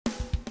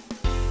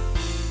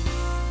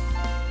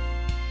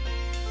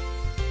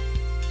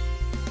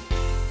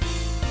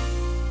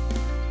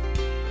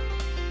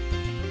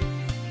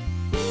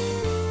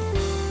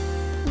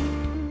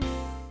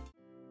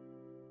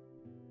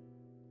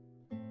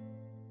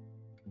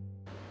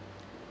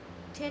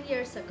10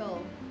 years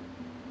ago,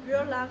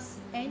 Reolux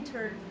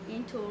entered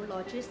into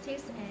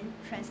logistics and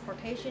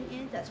transportation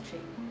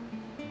industry.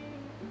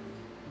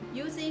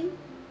 Using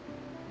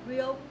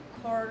real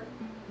core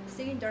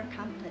cylinder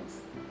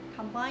components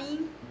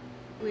combined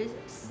with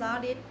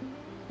solid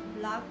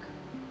lock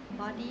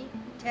body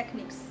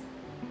techniques,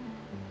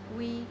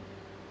 we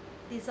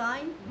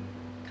design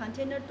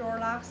container door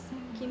locks,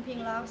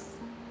 kimping locks,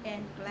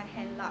 and glad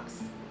hand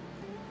locks.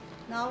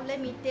 Now let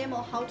me demo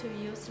how to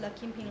use the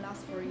kimping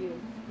locks for you.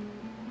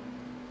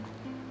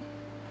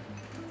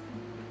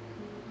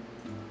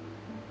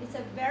 It's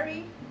a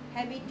very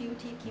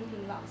heavy-duty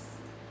kimping locks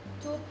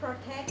to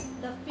protect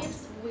the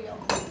fifth wheel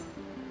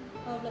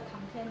of the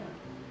container.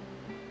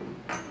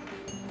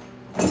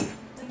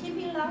 The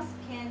kimping locks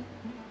can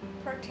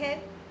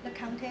protect the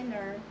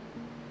container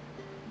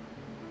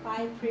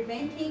by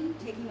preventing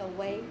taking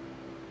away.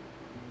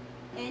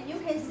 And you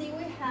can see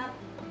we have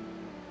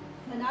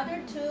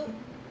another two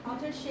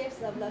outer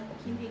shapes of the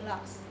kimping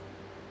locks.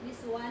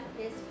 This one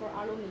is for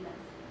aluminum.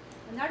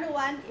 Another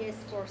one is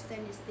for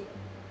stainless steel.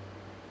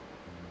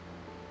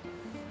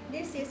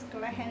 This is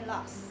glad hand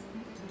locks.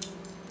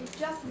 It's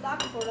just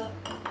lock for the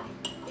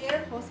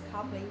air hose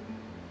coupling.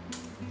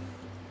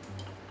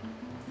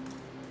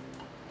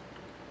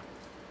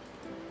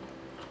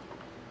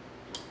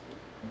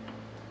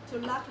 To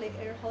lock the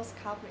air hose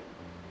coupling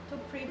to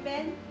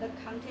prevent the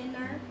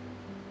container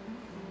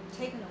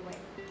taken away.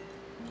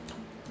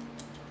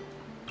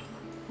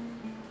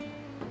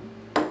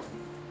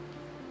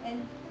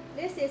 And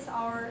this is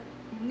our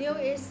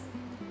newest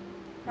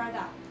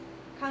product,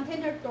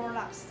 container door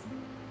locks.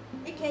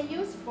 It can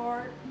use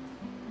for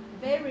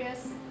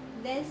various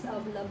lengths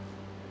of the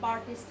bar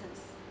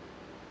distance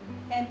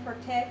and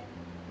protect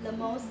the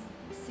most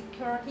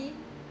security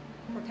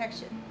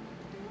protection.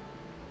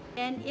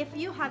 And if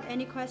you have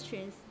any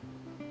questions,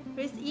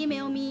 please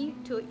email me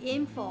to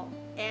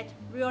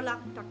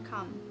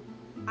info@realock.com,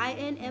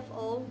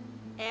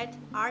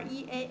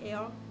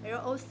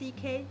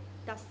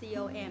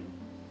 info@realock.com.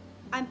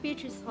 I'm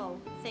Beatrice Ho.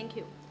 Thank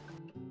you.